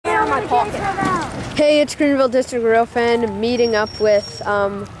talking. Hey, it's Greenville District Railfan meeting up with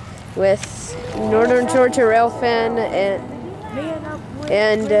Northern Georgia Railfan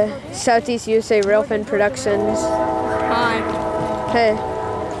and Southeast USA Railfan Productions. Hi. Hey.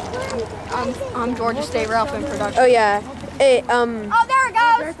 I'm Georgia State Railfan Productions. Oh yeah. Hey, Oh, there it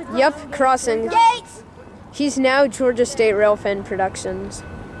goes. Yep, crossing. Gates. He's now Georgia State Railfan Productions.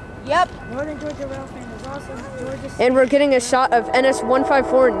 Yep. Northern Georgia Railfan is also Georgia State. And we're getting a shot of NS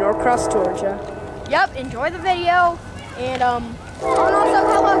 154 in Norcross, Georgia. Yep. Enjoy the video. And also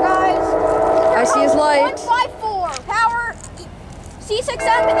hello guys. I see his light. 154 power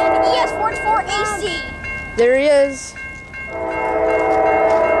C6M and ES44 AC. There he is.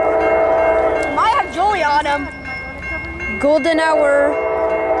 Might have Julie on him. Golden hour.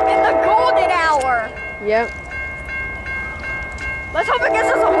 In the golden hour. Yep. Let's hope it gets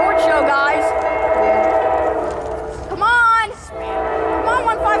us a horn show, guys. Yeah. Come on. Come on,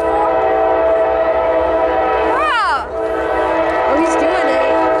 154. Yeah. Oh, he's doing it.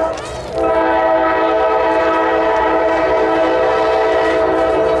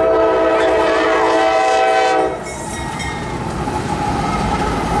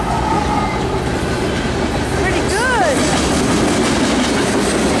 Pretty good.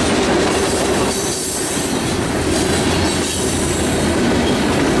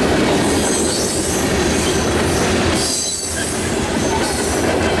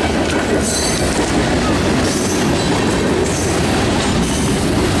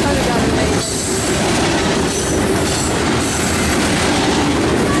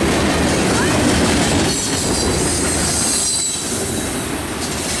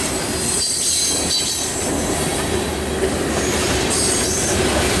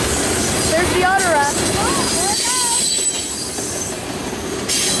 There's the auto rack.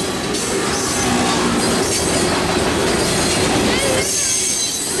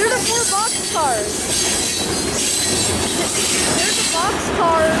 There's the 4 box cars. There's the box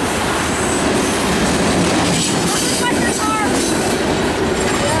cars. There's my first car.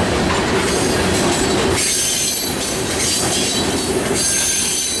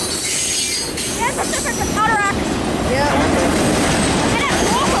 There's the different counteract. Yeah. And it's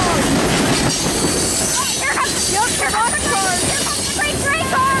roll cars. Oh, here comes the box cars. Here comes the great train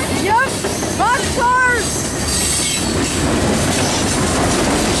cars. Yep. Box cars.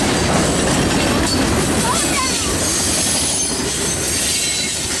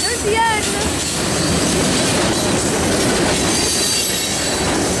 There's the end.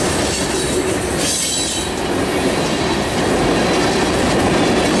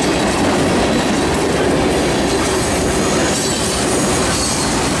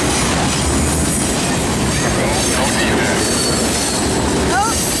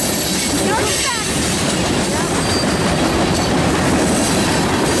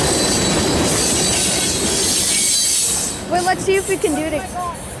 Wait, let's see if we can do it.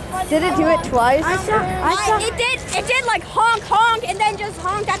 Did it do it twice? It did like honk honk and then just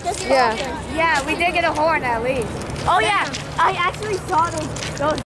honk at this Yeah. mountain. Yeah, we did get a horn at least. Oh yeah, I actually saw those